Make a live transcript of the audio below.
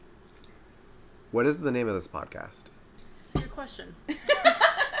What is the name of this podcast? That's a good question.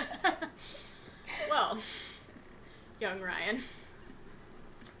 Well, young Ryan.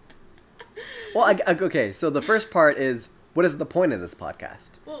 Well, okay, so the first part is, what is the point of this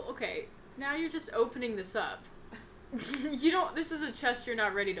podcast? Well, okay, now you're just opening this up. This is a chest you're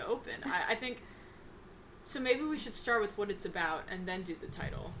not ready to open. I think, so maybe we should start with what it's about and then do the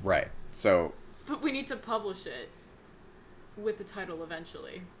title. Right, so... But we need to publish it with the title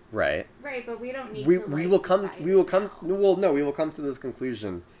eventually. Right. Right, but we don't need we to, will come to this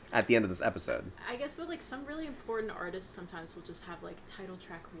conclusion at the end of this episode. I guess, but, like, some really important artists sometimes will just have, like, title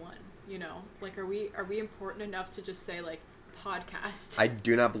track 1, you know? Like, are we important enough to just say, like, podcast? I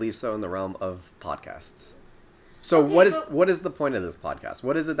do not believe so in the realm of podcasts. So Okay, what is the point of this podcast?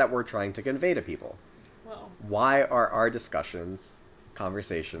 What is it that we're trying to convey to people? Well, Why are our discussions,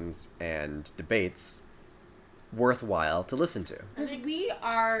 conversations, and debates worthwhile to listen to? Because we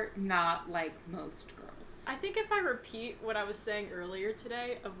are not like most girls. I think if I repeat what I was saying earlier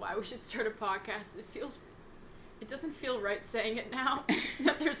today of why we should start a podcast, it doesn't feel right saying it now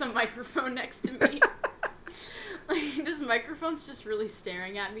that there's a microphone next to me. Like, this microphone's just really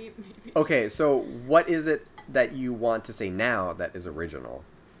staring at me. Okay, so what is it that you want to say now that is original?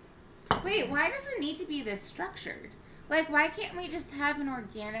 Wait, why does it need to be this structured? Like, why can't we just have an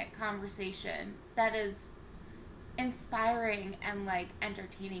organic conversation that is inspiring and, like,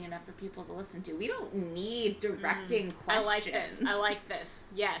 entertaining enough for people to listen to? We don't need directing questions. I like this.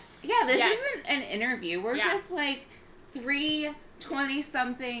 Yes. Yeah, this Yes. isn't an interview. We're just, like, 3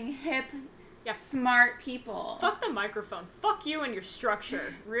 20-something hip, smart people. Fuck the microphone. Fuck you and your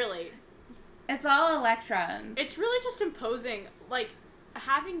structure. Really. It's all electrons. It's really just imposing, like,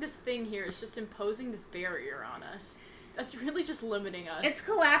 having this thing here is just imposing this barrier on us. That's really just limiting us. It's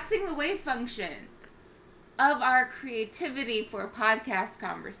collapsing the wave function of our creativity for podcast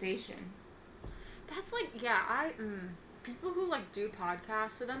conversation. That's like, people who, like, do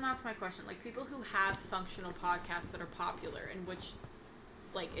podcasts, so then that's my question. Like, people who have functional podcasts that are popular, in which,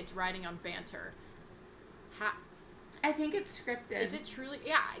 like, it's riding on banter. I think it's scripted. Is it truly,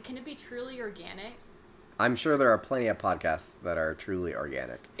 can it be truly organic? I'm sure there are plenty of podcasts that are truly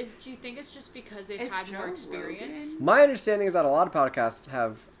organic. Do you think it's just because they've had more experience? My understanding is that a lot of podcasts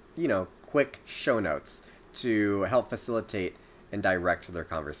have, quick show notes to help facilitate and direct their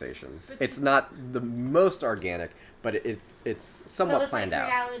conversations. It's not the most organic, but it's somewhat planned out.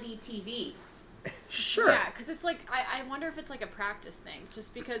 So it's like reality TV. Sure. Yeah, because it's like, I wonder if it's like a practice thing,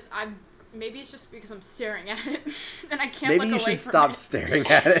 just because maybe it's just because I'm staring at it, and I can't look away from it. Maybe you should stop staring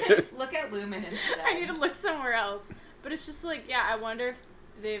at it. Look at Lumen instead. I need to look somewhere else. But it's just like, I wonder if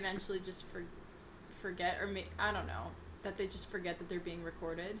they eventually just forget, or I don't know, that they just forget that they're being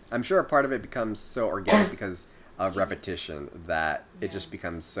recorded. I'm sure a part of it becomes so organic because of repetition that it just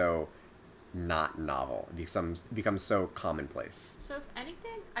becomes so not novel. It becomes so commonplace. So if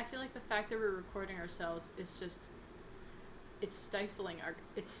anything, I feel like the fact that we're recording ourselves is just, it's stifling our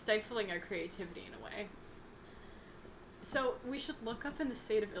creativity in a way. So we should look up in the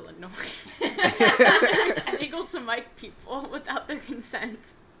state of Illinois whether it's legal to mic people without their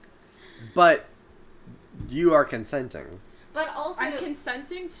consent. But you are consenting. But also, I'm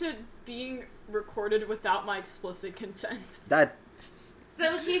consenting to being recorded without my explicit consent.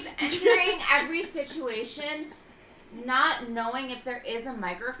 So she's entering every situation not knowing if there is a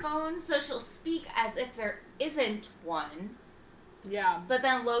microphone, so she'll speak as if there isn't one. Yeah. But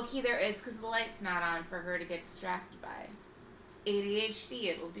then low-key there is, because the light's not on for her to get distracted by. ADHD,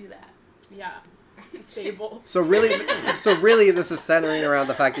 it will do that. Yeah. Disabled. So really this is centering around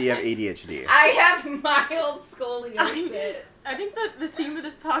the fact that you have ADHD. I have mild scoliosis. I think that the theme of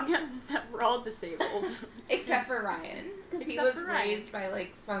this podcast is that we're all disabled. Except for Ryan. Because he was raised by,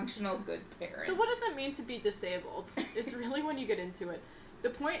 like, functional good parents. So what does it mean to be disabled? It's really when you get into it.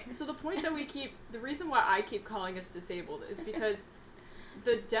 The reason why I keep calling us disabled is because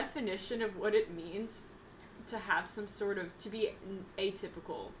the definition of what it means to have some sort of, to be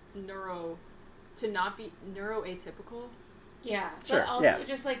atypical, to not be neuroatypical. Yeah, sure, but also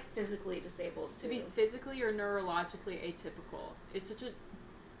just, like, physically disabled, too. To be physically or neurologically atypical.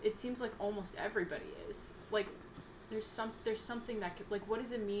 It seems like almost everybody is. Like, there's something that could, like, what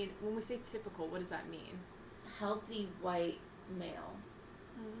does it mean, when we say typical, what does that mean? Healthy white male.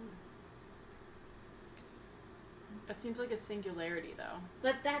 That seems like a singularity, though.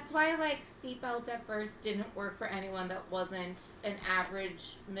 But that's why, like, seatbelts at first didn't work for anyone that wasn't an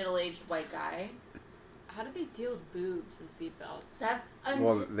average middle-aged white guy. How did they deal with boobs and seatbelts?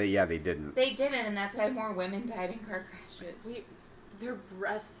 They didn't. They didn't, and that's why more women died in car crashes. Their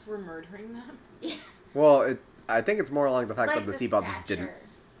breasts were murdering them? Yeah. Well, I think it's more along the fact like that the seatbelt just didn't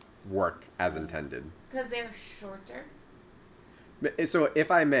work as intended. Because they're shorter. So,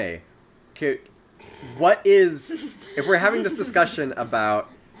 if I may, what is, if we're having this discussion about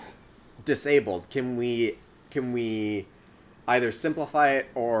disabled, can we either simplify it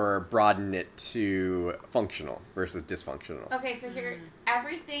or broaden it to functional versus dysfunctional? Okay, so here,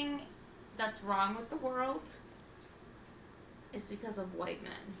 everything that's wrong with the world is because of white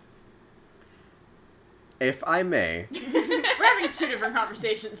men. If I may. We're having two different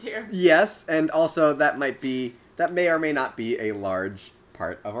conversations here. Yes, and also that may or may not be a large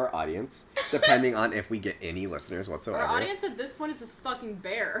part of our audience, depending on if we get any listeners whatsoever. Our audience at this point is this fucking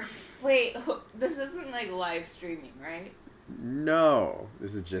bear. Wait, this isn't like live streaming, right? No,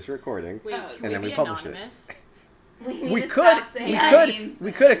 this is just recording. Wait, Oh, can and then we we be publish anonymous? We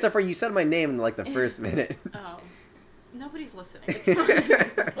could, except for you said my name in like the first minute. Oh. Nobody's listening. It's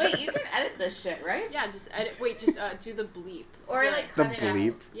fine. Wait, you can edit this shit, right? Yeah, just edit. Wait, just do the bleep. Or Yeah. like The cut it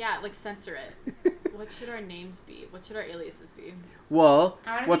bleep. out. Yeah, like censor it. What should our names be? What should our aliases be? Well,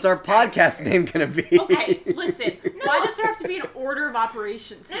 I wanna what's be our podcast name gonna be? Okay, listen. Why does there have to be an order of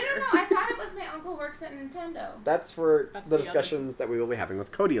operations No, here? no, I thought it was my uncle works at Nintendo. That's for That's the the discussions that we will be having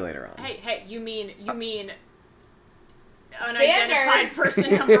with Cody later on. Hey, you mean Standard. unidentified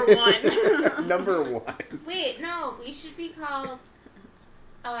person number one. Number one. Wait, no, we should be called...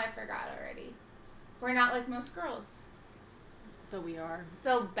 Oh, I forgot already. We're not like most girls. But we are.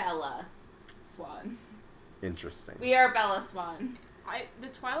 So, Bella Swan. Interesting. We are Bella Swan. The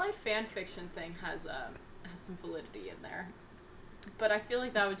Twilight fan fiction thing has some validity in there, but I feel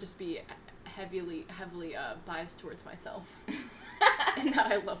like that would just be heavily biased towards myself, and that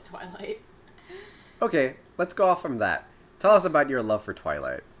I love Twilight. Okay, let's go off from that. Tell us about your love for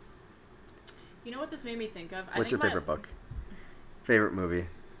Twilight. You know what this made me think of? What's your favorite book? Favorite movie?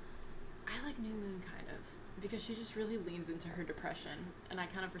 I like New Moon kind of because she just really leans into her depression, and I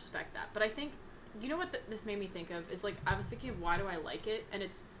kind of respect that. But I think, you know what this made me think of is like I was thinking of why do I like it, and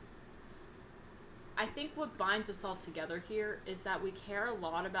I think what binds us all together here is that we care a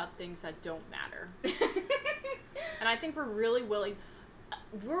lot about things that don't matter, and I think we're really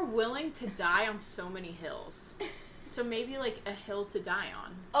willing to die on so many hills. So maybe like a hill to die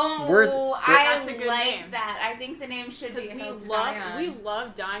on. Oh, That's a I good like name. that. I think the name should be a hill to love die on. we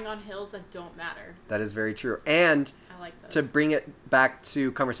love dying on hills that don't matter. That is very true. And I like this. to bring it back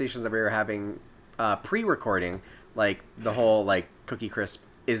to conversations that we were having pre-recording, like the whole like Cookie Crisp,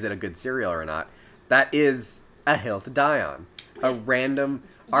 is it a good cereal or not? That is a hill to die on. A random,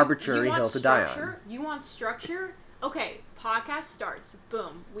 arbitrary hill to die on. You want structure? Okay, podcast starts.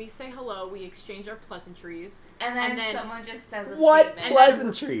 Boom. We say hello. We exchange our pleasantries. And then someone just says a What statement.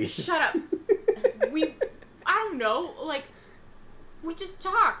 pleasantries? Shut up. I don't know, like, we just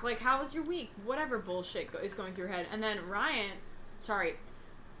talk. Like, how was your week? Whatever bullshit is going through your head. And then Ryan, sorry,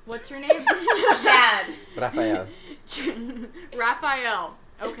 what's your name? Chad. Raphael. Raphael.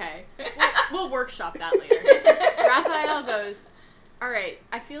 Okay. We'll workshop that later. Raphael goes, all right,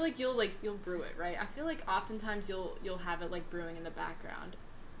 I feel like you'll brew it, right? I feel like oftentimes you'll have it like brewing in the background.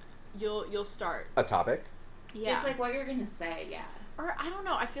 You'll start. A topic? Yeah. Just like what you're going to say, yeah. Or I don't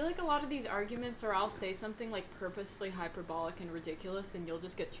know. I feel like a lot of these arguments, or I'll say something like purposefully hyperbolic and ridiculous, and you'll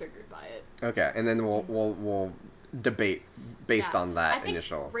just get triggered by it. Okay, and then we'll debate based on that I think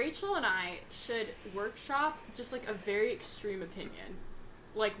initial. Rachel and I should workshop just like a very extreme opinion.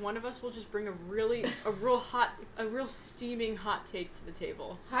 Like one of us will just bring a real steaming hot take to the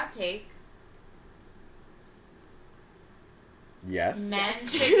table. Hot take. Yes. Men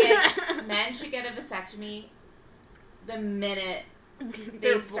should get a vasectomy the minute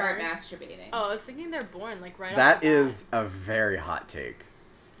they start masturbating. Oh, I was thinking they're born like right. That off the bat. is a very hot take.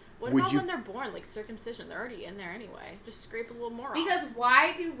 What about when they're born, like circumcision? They're already in there anyway. Just scrape a little more off. Because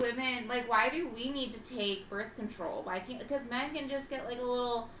why do we need to take birth control? Why can't? Because men can just get like a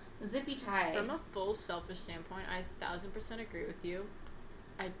little zippy tie. From a full selfish standpoint, I 1000% agree with you.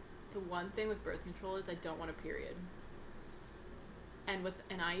 The one thing with birth control is I don't want a period. And with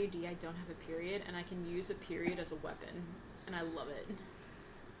an IUD, I don't have a period, and I can use a period as a weapon, and I love it.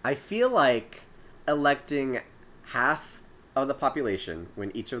 I feel like electing half of the population,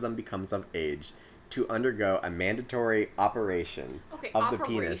 when each of them becomes of age, to undergo a mandatory operation of the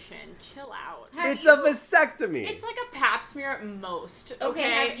penis. Chill out. It's a vasectomy. It's like a pap smear at most. Okay,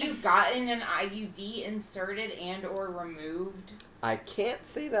 have you gotten an IUD inserted and or removed? I can't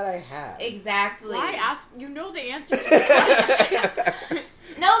say that I have. Exactly. Why ask? You know the answer to the question.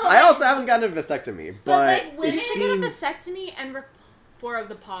 No, but I also haven't gotten a vasectomy, but like, women it should get a seems... vasectomy and for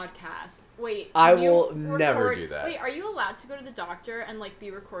the podcast. Wait, I can you will never do that. Wait, are you allowed to go to the doctor and like be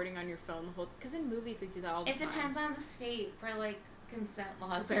recording on your phone the whole? Because in movies they do that all the time. It depends on the state. For like consent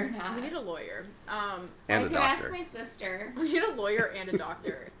laws or not. We need a lawyer. And I a could doctor. ask my sister. We need a lawyer and a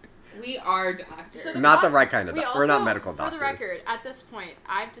doctor. We are doctors. So Not the right kind of doctor. We're not medical for doctors. For the record, at this point,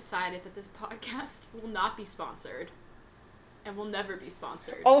 I've decided that this podcast will not be sponsored. And will never be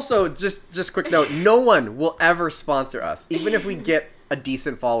sponsored. Also, just quick note, no one will ever sponsor us, even if we get a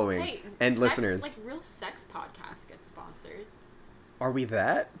decent following and listeners. Like, real sex podcasts get sponsored. Are we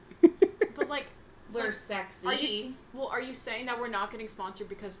that? But, like... We're sexy. Are you saying that we're not getting sponsored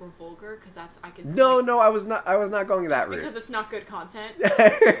because we're vulgar? Because that's... No, I was not going that route. Because it's not good content?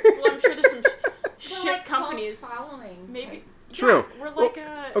 Well, I'm sure there's some shit like companies... following. Maybe... True. Yeah, we're like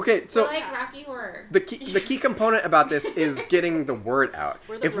okay, so... We're like Rocky Horror. The key component about this is getting the word out.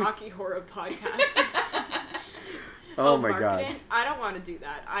 We're the Rocky Horror podcast. Oh my god. I don't want to do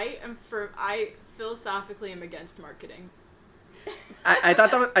that. I philosophically am against marketing. I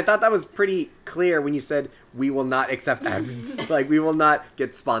thought that was pretty clear when you said we will not accept adverts. Like, we will not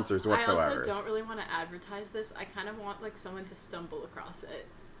get sponsors whatsoever. I also don't really want to advertise this. I kind of want like someone to stumble across it,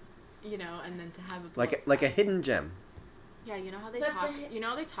 you know, and then to have a like a hidden gem. Yeah, you know how they talk. You know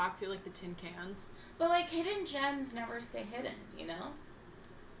how they talk through like the tin cans. But like hidden gems never stay hidden, you know.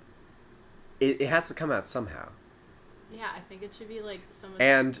 It has to come out somehow. Yeah, I think it should be like some.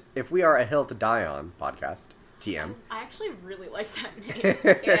 And if we are a hill to die on podcast. TM. I actually really like that name.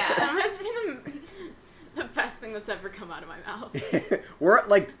 Yeah. That must be the best thing that's ever come out of my mouth. We're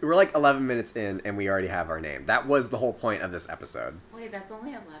like 11 minutes in and we already have our name. That was the whole point of this episode. Wait, that's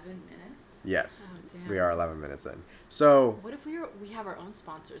only 11 minutes? Yes. Oh, damn. We are 11 minutes in. So what if we have our own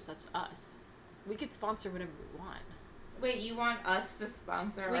sponsors? That's us. We could sponsor whatever we want. Wait, you want us to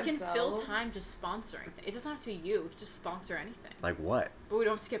sponsor ourselves? We can fill time just sponsoring. It doesn't have to be you. We can just sponsor anything. Like what? But we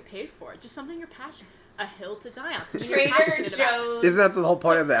don't have to get paid for it. Just something you're passionate. A hill to die on. Trader Joe's. Isn't that the whole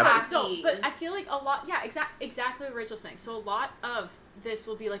point of the episode? No, but I feel like a lot. Yeah, exactly what Rachel's saying. So a lot of this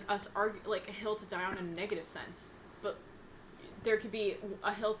will be like us like a hill to die on in a negative sense, but there could be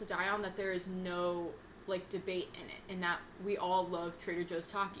a hill to die on that there is no like debate in it, and that we all love Trader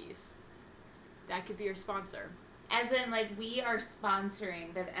Joe's Takis. That could be your sponsor. As in, like, we are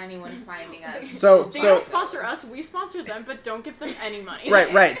sponsoring that anyone finding us. They don't sponsor us. We sponsor them, but don't give them any money.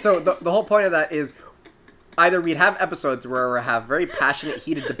 Right. So the whole point of that is either we'd have episodes where we have very passionate,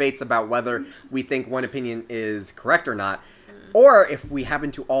 heated debates about whether we think one opinion is correct or not, or if we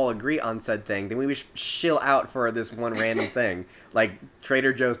happen to all agree on said thing, then we would shill out for this one random thing, like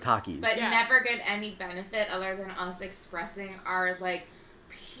Trader Joe's Takis. But never get any benefit other than us expressing our, like,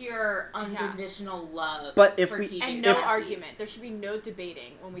 pure unconditional love. But if for we TJ's and no Takis. argument, there should be no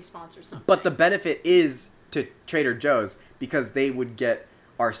debating when we sponsor something. But the benefit is to Trader Joe's because they would get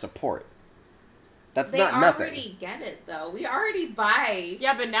our support. That's not nothing. They already get it, though. We already buy.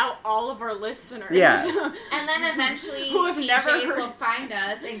 Yeah, but now all of our listeners. Yeah. And then eventually Who have never TJ's heard- will find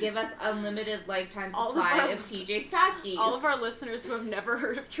us and give us unlimited lifetime supply of TJ's Takis. All of our listeners who have never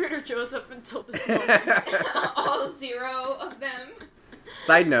heard of Trader Joe's up until this moment. All 0 of them.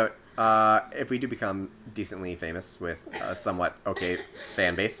 Side note, if we do become decently famous with a somewhat okay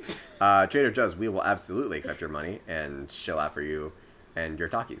fan base, Trader Joe's, we will absolutely accept your money and shill out for you and your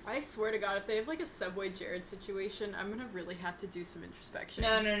Takis. I swear to God, if they have like a Subway Jared situation, I'm gonna really have to do some introspection.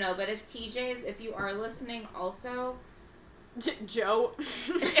 No. But if you are listening also... Joe,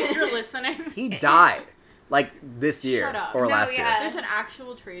 if you're listening. He died. Like this year. Shut up. Or No, last yeah. year. There's an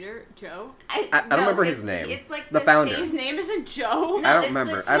actual trader, Joe. I don't remember his name. It's like The founder. His name isn't Joe. No, I don't it's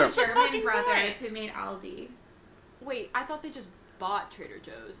remember. The two I don't- German Fucking brothers right. who made Aldi. Wait, I thought they just bought Trader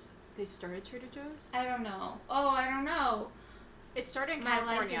Joe's. They started Trader Joe's? I don't know. I don't know. It started in My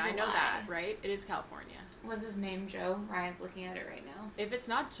life California. is a I know lie. that, right? It is California. Was his name Joe? Ryan's looking at it right now. If it's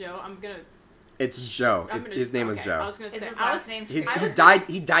not Joe, I'm gonna. It's Joe. His name was okay, Joe. I was gonna Is say. his I last was, name He Trader? died.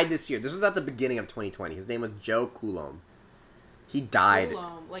 He died this year. This was at the beginning of 2020. His name was Joe Coulomb. He died.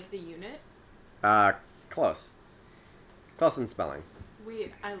 Coulomb, like the unit. Close. Close in spelling.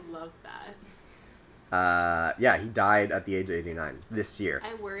 Wait, I love that. Yeah, he died at the age of 89 this year.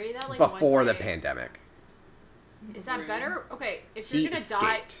 I worry that like Before one the day- pandemic. Is that better? Okay, if He you're gonna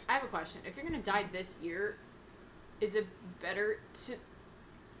die, escaped. I have a question. If you're gonna die this year, is it better to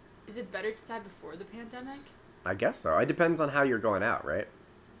die before the pandemic? I guess so. It depends on how you're going out, right?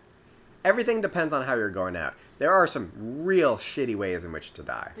 Everything depends on how you're going out. There are some real shitty ways in which to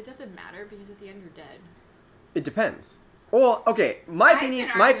die. But does it matter? Because at the end you're dead. It depends. Well, okay, my I've opinion.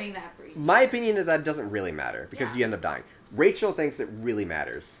 been arguing that for you. My opinion is that it doesn't really matter because Yeah. you end up dying. Rachel thinks it really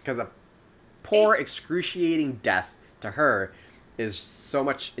matters because a poor, excruciating death to her is so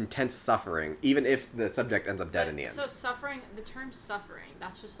much intense suffering, even if the subject ends up dead in the end. So suffering, the term suffering,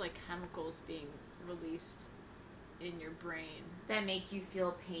 that's just like chemicals being released in your brain. that make you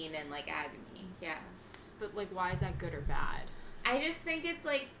feel pain and, like, agony. Yeah. But, like, why is that good or bad? I just think it's,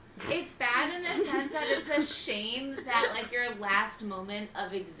 like, it's bad in the sense that it's a shame that, like, your last moment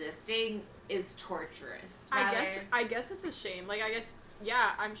of existing is torturous. I guess it's a shame. Like, I guess,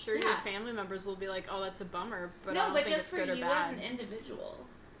 yeah, I'm sure your family members will be like, oh, that's a bummer, but I don't think it's good or bad. No, but just for you as an individual.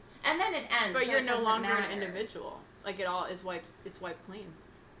 And then it ends, but so you're it no longer matter. an individual. Like, it all is wiped, it's wiped clean.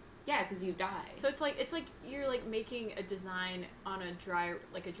 Yeah, because you die. So it's like you're, like, making a design on a dry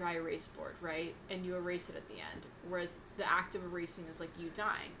erase board, right? And you erase it at the end. Whereas the act of erasing is, like, you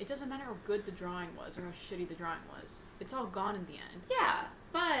dying. It doesn't matter how good the drawing was or how shitty the drawing was. It's all gone in the end. Yeah,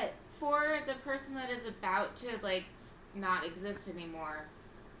 but for the person that is about to, like, not exist anymore,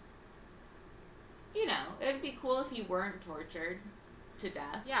 you know, it'd be cool if you weren't tortured to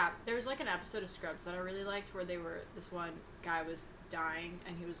death. Yeah, there was, like, an episode of Scrubs that I really liked where this one guy was dying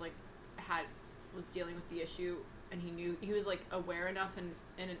and he was, like, was dealing with the issue, and he was, like, aware enough and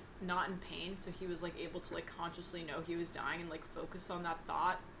not in pain, so he was, like, able to, like, consciously know he was dying and, like, focus on that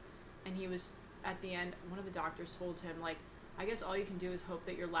thought. And he was, at the end, one of the doctors told him, like, I guess all you can do is hope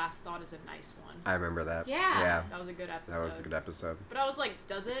that your last thought is a nice one. I remember that. Yeah. That was a good episode. That was a good episode. But I was like,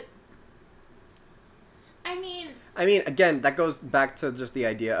 does it? I mean, again, that goes back to just the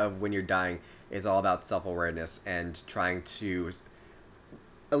idea of when you're dying, it's all about self-awareness and trying to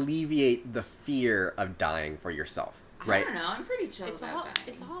alleviate the fear of dying for yourself, right? I don't know. I'm pretty chill about dying.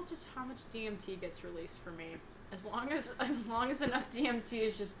 It's all just how much DMT gets released for me. As long as enough DMT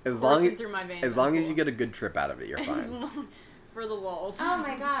is just coursing through my veins. As long as you get a good trip out of it, you're fine. For the lulz. Oh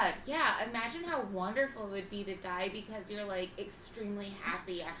my god, yeah. Imagine how wonderful it would be to die because you're, like, extremely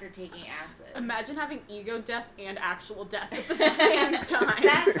happy after taking acid. Imagine having ego death and actual death at the same time.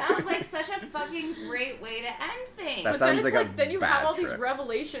 That sounds like such a fucking great way to end things. That sounds like then you have all trip. these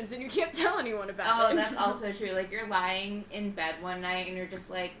revelations and you can't tell anyone about it. Oh, that's also true. Like, you're lying in bed one night and you're just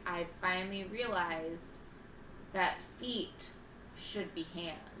like, I finally realized that feet should be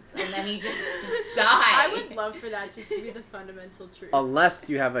hands. And then you just die. I would love for that just to be the fundamental truth. Unless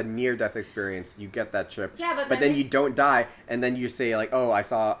you have a near-death experience, you get that trip. Yeah, but then you don't die, and then you say, like, oh, I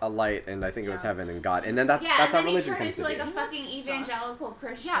saw a light, and I think it was heaven and God. And then that's how religion comes to be. Yeah, and then you turn into, like, a fucking evangelical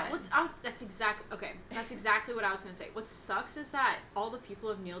Christian. Yeah, that's exactly what I was going to say. What sucks is that all the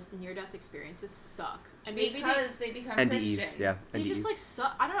people who have near-death experiences suck. And maybe because they become NDEs, Christian. yeah. They just, like,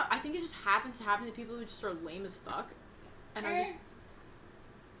 suck. I don't know. I think it just happens to happen to people who just are lame as fuck. And I just...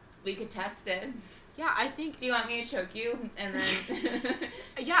 We could test it. Yeah, I think... Do you want me to choke you? And then...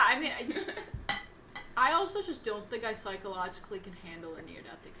 Yeah, I mean... I also just don't think I psychologically can handle a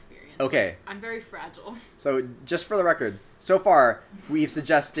near-death experience. Okay. Like, I'm very fragile. So, just for the record, so far, we've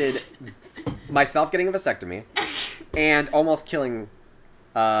suggested myself getting a vasectomy and almost killing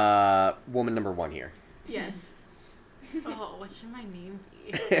woman number one here. Yes. Oh, what should my name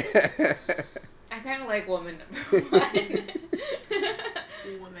be? I kind of like woman number one.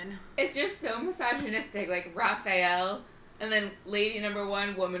 Woman. It's just so misogynistic, like Raphael, and then lady number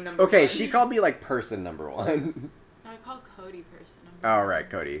one, woman number one. Okay, she called me, like, person number one. No, I call Cody person number one. All right,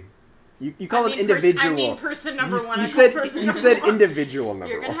 Cody. You call him individual. Person number one. You said individual number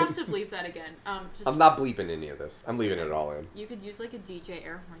one. You're gonna have to bleep that again. I'm not bleeping any of this. I'm leaving it all in. You could use, like, a DJ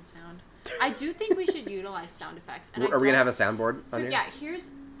air horn sound. I do think we should utilize sound effects. And Are we gonna have a soundboard on here? Yeah,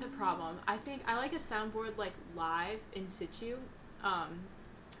 here's the problem. I think I like a soundboard, like, live in situ.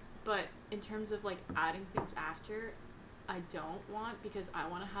 But in terms of, like, adding things after, I don't want, because I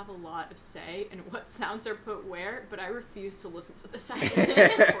want to have a lot of say in what sounds are put where, but I refuse to listen to the sound.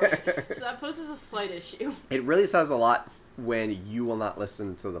 So that poses a slight issue. It really says a lot when you will not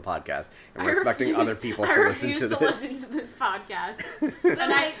listen to the podcast, and we're expecting other people to listen to this. I refuse to listen to this podcast.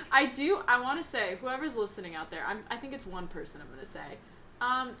 And I want to say, whoever's listening out there, I think it's one person I'm going to say,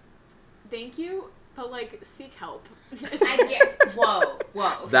 thank you. But, like, seek help. Whoa.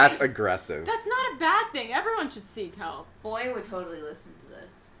 Okay. That's aggressive. That's not a bad thing. Everyone should seek help. Boy would totally listen to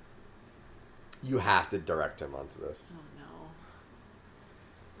this. You have to direct him onto this.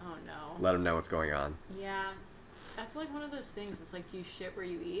 Oh, no. Let him know what's going on. Yeah. That's, like, one of those things. It's like, do you shit where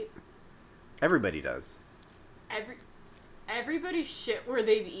you eat? Everybody does. Everybody shit where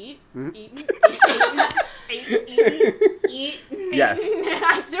they've eaten. Yes.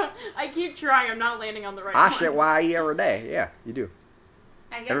 I keep trying. I'm not landing on the right I one. shit why I eat every day. Yeah, you do.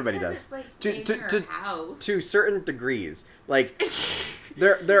 I guess everybody does. It's like in your house. To certain degrees. Like,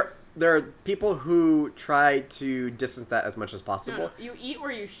 there are people who try to distance that as much as possible. No, you eat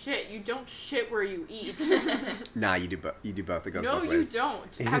where you shit. You don't shit where you eat. Nah, you do both. It goes both ways. No, you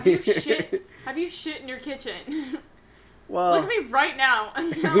don't. Have you shit in your kitchen? Well, look at me right now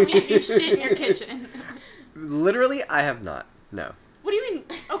and tell me if you shit in your kitchen. Literally, I have not. No. What do you mean?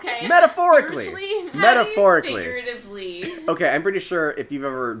 Okay. Metaphorically. Spiritually? Metaphorically. Figuratively. Okay, I'm pretty sure if you've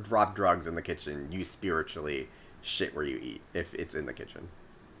ever dropped drugs in the kitchen, you spiritually shit where you eat, if it's in the kitchen.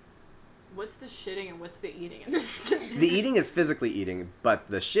 What's the shitting and what's the eating in this? The eating is physically eating, but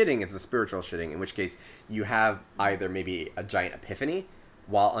the shitting is the spiritual shitting, in which case you have either maybe a giant epiphany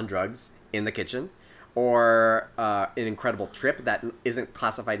while on drugs in the kitchen, or an incredible trip that isn't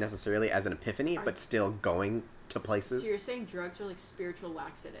classified necessarily as an epiphany, but still going to places. So you're saying drugs are like spiritual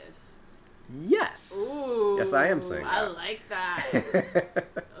laxatives? Yes. Ooh. Yes, I am saying that. I like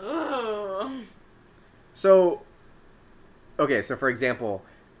that. Ooh. So, okay, so for example,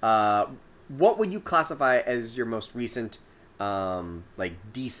 what would you classify as your most recent, like,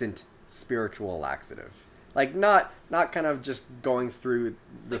 decent spiritual laxative? Like, not kind of just going through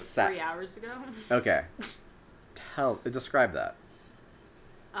the like 3 hours ago? Okay. Describe that.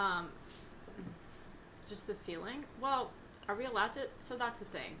 Just the feeling? Well, are we allowed to... So that's the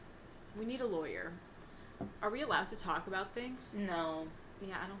thing. We need a lawyer. Are we allowed to talk about things? No.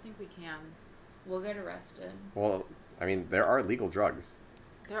 Yeah, I don't think we can. We'll get arrested. Well, I mean, there are legal drugs.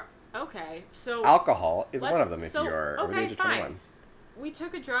 Okay, so... Alcohol is one of them if you are over the age of 21. Fine. We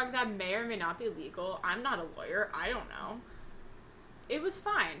took a drug that may or may not be legal. I'm not a lawyer. I don't know. It was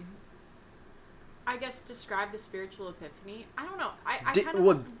fine. I guess describe the spiritual epiphany. I don't know.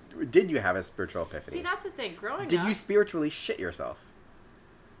 Did you have a spiritual epiphany? See, that's the thing. Growing up... Did you spiritually shit yourself?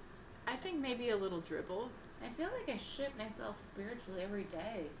 I think maybe a little dribble. I feel like I shit myself spiritually every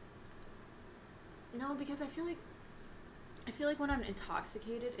day. No, because I feel like when I'm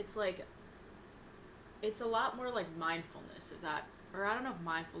intoxicated, it's a lot more like mindfulness of that. Or I don't know if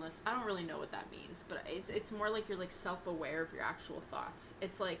mindfulness, I don't really know what that means, but it's more like you're like self-aware of your actual thoughts.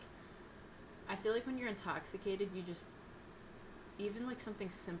 It's like, I feel like when you're intoxicated, you just, even like something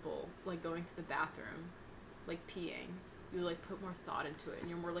simple, like going to the bathroom, like peeing, you like put more thought into it and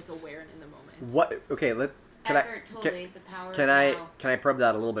you're more like aware and in the moment. What, okay, can I probe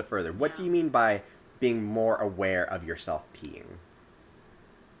that a little bit further? What do you mean by being more aware of yourself peeing?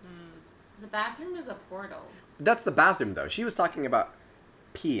 The bathroom is a portal. That's the bathroom, though. She was talking about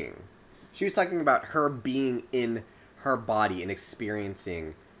peeing. She was talking about her being in her body and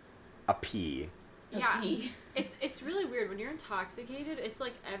experiencing a pee. It's really weird. When you're intoxicated, it's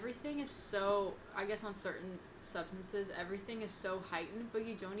like everything is so, I guess on certain substances, everything is so heightened, but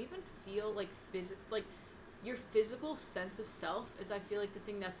you don't even feel like your physical sense of self is, I feel like, the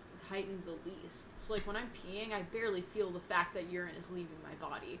thing that's heightened the least. So like when I'm peeing, I barely feel the fact that urine is leaving my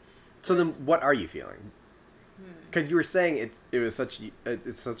body. So then what are you feeling? Because you were saying it's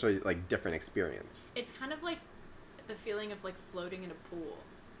such a like different experience. It's kind of like the feeling of like floating in a pool,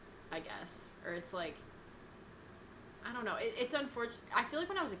 I guess, or it's like, I don't know. It's unfortunate. I feel like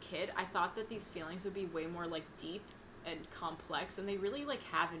when I was a kid, I thought that these feelings would be way more like deep and complex, and they really like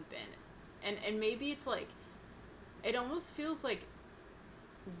haven't been. And maybe it's like, it almost feels like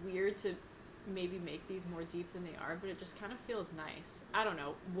weird to maybe make these more deep than they are, but it just kind of feels nice. I don't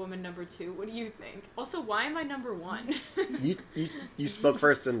know. Woman number 2, what do you think? Also, why am I number 1? You spoke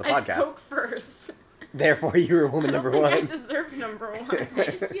first in the podcast. I spoke first. Therefore, you were woman number 1. I deserve number 1. I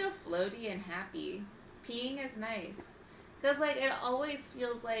just feel floaty and happy. Peeing is nice. Because, like, it always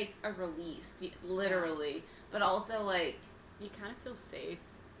feels like a release, literally. But also, like... You kind of feel safe.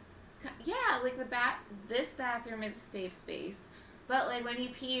 Yeah, like, this bathroom is a safe space. But, like, when you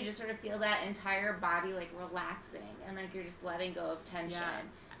pee, you just sort of feel that entire body, like, relaxing. And, like, you're just letting go of tension.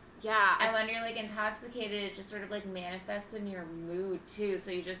 Yeah. And when you're, like, intoxicated, it just sort of, like, manifests in your mood, too. So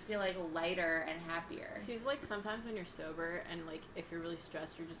you just feel, like, lighter and happier. She's, like, sometimes when you're sober and, like, if you're really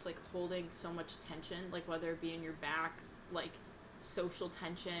stressed, you're just, like, holding so much tension. Like, whether it be in your back, like, social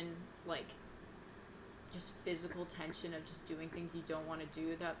tension, like, just physical tension of just doing things you don't want to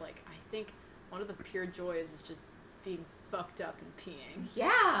do. That, like, I think one of the pure joys is just being fucked up and peeing.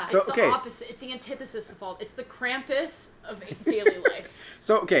 Yeah. So, it's the opposite. It's the antithesis of all. It's the Krampus of daily life.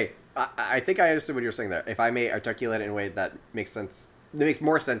 So, okay, I think I understood what you're saying there. If I may articulate it in a way that makes sense, that makes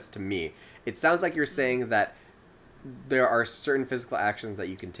more sense to me. It sounds like you're saying that there are certain physical actions that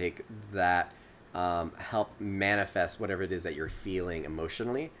you can take that help manifest whatever it is that you're feeling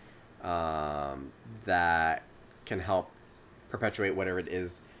emotionally, that can help perpetuate whatever it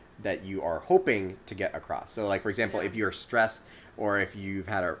is that you are hoping to get across. So, like, for example, if you're stressed or if you've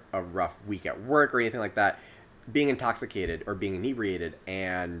had a rough week at work or anything like that, being intoxicated or being inebriated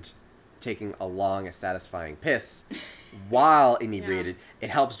and taking a long and satisfying piss while inebriated, it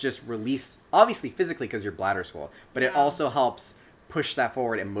helps just release, obviously physically because your bladder's full, but it also helps push that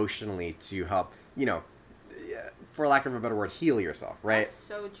forward emotionally to help, for lack of a better word, heal yourself, right? That's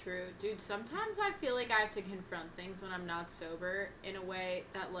so true. Dude, sometimes I feel like I have to confront things when I'm not sober in a way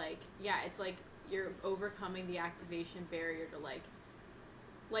that, like, yeah, it's like you're overcoming the activation barrier to, like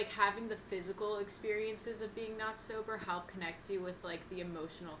having the physical experiences of being not sober help connect you with, like, the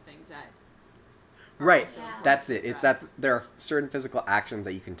emotional things that Right, Yeah. that's it. It's that there are certain physical actions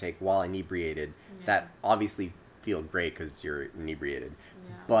that you can take while inebriated that obviously feel great because you're inebriated,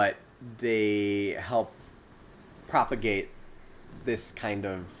 but they help propagate this kind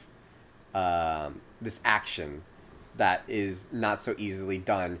of this action that is not so easily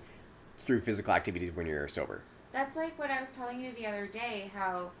done through physical activities when you're sober. That's like what I was telling you the other day,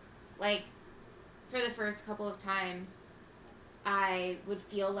 how, like, for the first couple of times, I would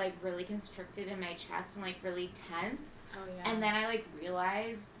feel, like, really constricted in my chest and, like, really tense. Oh, yeah. And then I, like,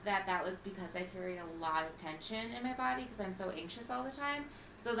 realized that was because I carry a lot of tension in my body because I'm so anxious all the time.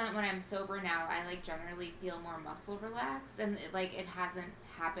 So that when I'm sober now, I, like, generally feel more muscle relaxed. And, it hasn't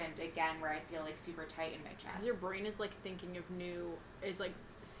happened again where I feel, like, super tight in my chest. Because your brain is, like, thinking of like,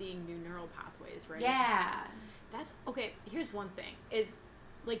 seeing new neural pathways, right? Yeah. That's, okay, here's one thing, is,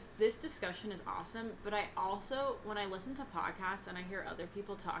 like, this discussion is awesome, but I also, when I listen to podcasts and I hear other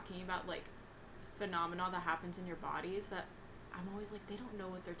people talking about, like, phenomena that happens in your bodies, that I'm always like, they don't know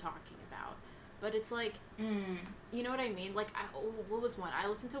what they're talking about. But it's like, you know what I mean? Like, what was one? I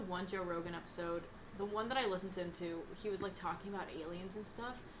listened to one Joe Rogan episode. The one that I listened to him to, he was, like, talking about aliens and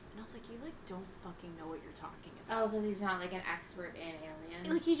stuff. And I was like, you, like, don't fucking know what you're talking about. Oh, because he's not, like, an expert in aliens.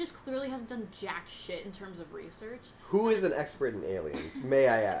 Like, he just clearly hasn't done jack shit in terms of research. Who is an expert in aliens? May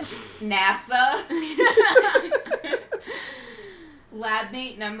I ask? NASA. Lab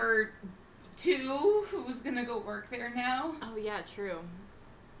mate number 2, who's gonna go work there now. Oh, yeah, true.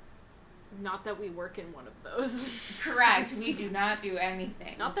 Not that we work in one of those. Correct. We do not do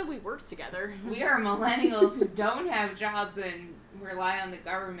anything. Not that we work together. We are millennials who don't have jobs and rely on the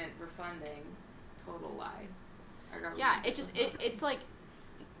government for funding. Total lie. Yeah, it's like,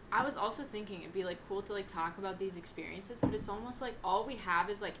 I was also thinking it'd be, like, cool to, like, talk about these experiences, but it's almost like all we have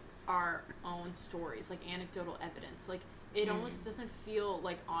is, like, our own stories, like, anecdotal evidence. Like, it almost doesn't feel,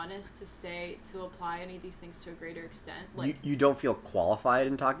 like, honest to apply any of these things to a greater extent. Like, you don't feel qualified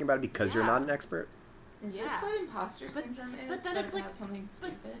in talking about it because you're not an expert? Is this what imposter syndrome is? But then it's like something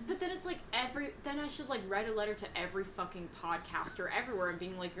stupid. But then it's like then I should, like, write a letter to every fucking podcaster everywhere and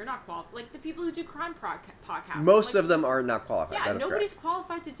being like, you're not qualified. Like, the people who do crime podcasts. Most like, of them are not qualified. Yeah, that is nobody's correct.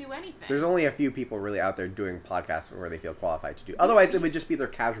 qualified to do anything. There's only a few people really out there doing podcasts where they feel qualified to do. Otherwise, it would just be their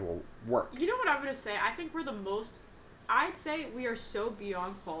casual work. You know what I'm gonna say? I think I'd say we are so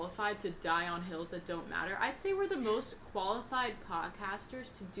beyond qualified to die on hills that don't matter. I'd say we're the most qualified podcasters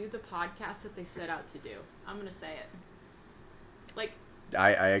to do the podcast that they set out to do. I'm going to say it. Like,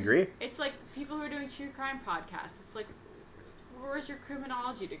 I agree. It's like people who are doing true crime podcasts. It's like, where's your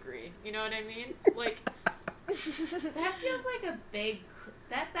criminology degree? You know what I mean? Like, that feels like a big,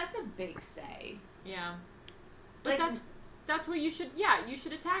 that's a big say. Yeah. But like, that's what you should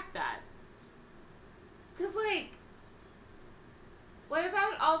attack that. Because, like, what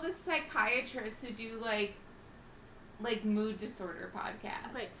about all the psychiatrists who do, like mood disorder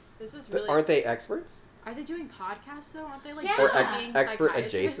podcasts? Like, this is really... Aren't they experts? Are they doing podcasts, though? Aren't they, like, Yeah. Or being expert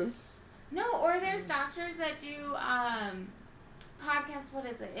psychiatrists? adjacents? No, or there's doctors that do, podcasts, what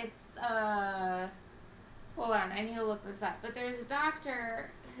is it? It's, hold on, I need to look this up. But there's a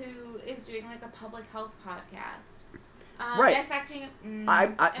doctor who is doing, like, a public health podcast. Right. Dissecting,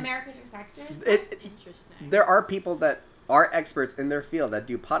 America Dissected. It's interesting. There are people that are experts in their field that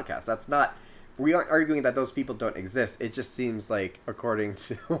do podcasts. That's not... We aren't arguing that those people don't exist. It just seems like, according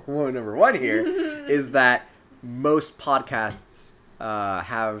to number one here, is that most podcasts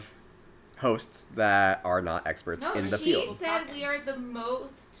have hosts that are not experts in the field. She said we are the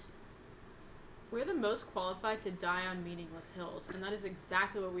most... We're the most qualified to die on meaningless hills, and that is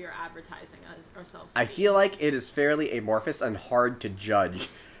exactly what we are advertising ourselves to I be. feel like it is fairly amorphous and hard to judge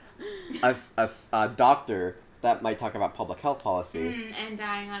a doctor that might talk about public health policy. And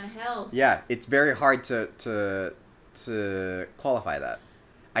dying on a hill. Yeah, it's very hard to qualify that.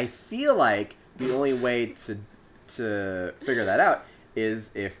 I feel like the only way to figure that out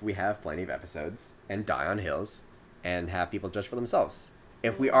is if we have plenty of episodes and die on hills and have people judge for themselves.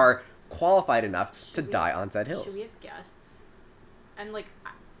 If we are qualified enough to die on said hills. Should we have guests? And, like,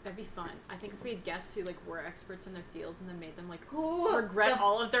 that'd be fun. I think if we had guests who, like, were experts in their fields and then made them, like, regret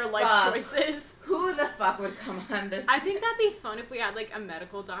all of their life choices. Who the fuck would come on this? I think that'd be fun if we had, like, a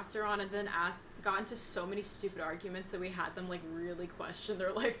medical doctor on and then got into so many stupid arguments that we had them, like, really question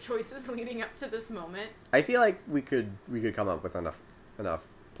their life choices leading up to this moment. I feel like we could come up with enough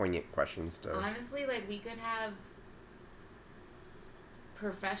poignant questions to... Honestly, like, we could have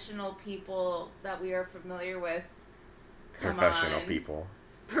professional people that we are familiar with. Professional people.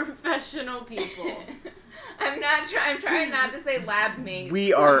 Professional people. I'm trying not to say lab mates.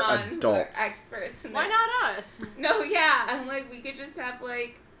 We are Come on, adults. who are experts. Why not us? No, yeah. I'm like, we could just have,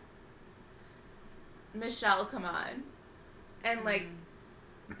 like, Michelle come on and, like,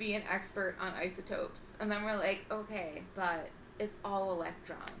 be an expert on isotopes. And then we're like, okay, but it's all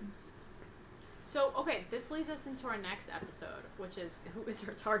electrons. So, okay, this leads us into our next episode, which is, who is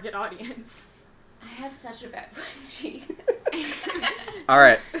our target audience? I have such a bad spreadsheet. All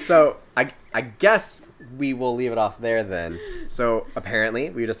right, so I guess we will leave it off there then. So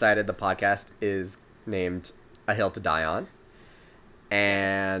apparently we decided the podcast is named A Hill to Die On.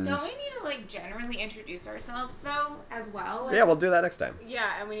 And don't we need to, like, generally introduce ourselves, though, as well? Like, yeah, we'll do that next time.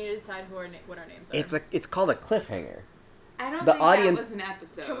 Yeah, and we need to decide what our names are. It's called a cliffhanger. I don't The think audience- that was an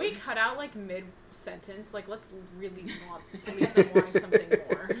episode. Can we cut out, like, mid-sentence? Like, let's really not leave them wanting something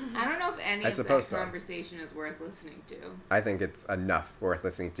more. I don't know if any I of that suppose so. conversation is worth listening to. I think it's enough worth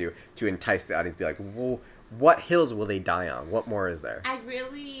listening to entice the audience to be like, well, what hills will they die on? What more is there? I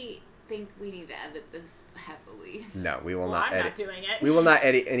really think we need to edit this heavily. No, we will Well, not I'm edit. not doing it. We will not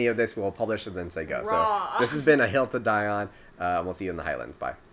edit any of this. We'll publish it and then say go. Raw. So this has been A Hill to Die On. We'll see you in the Highlands. Bye.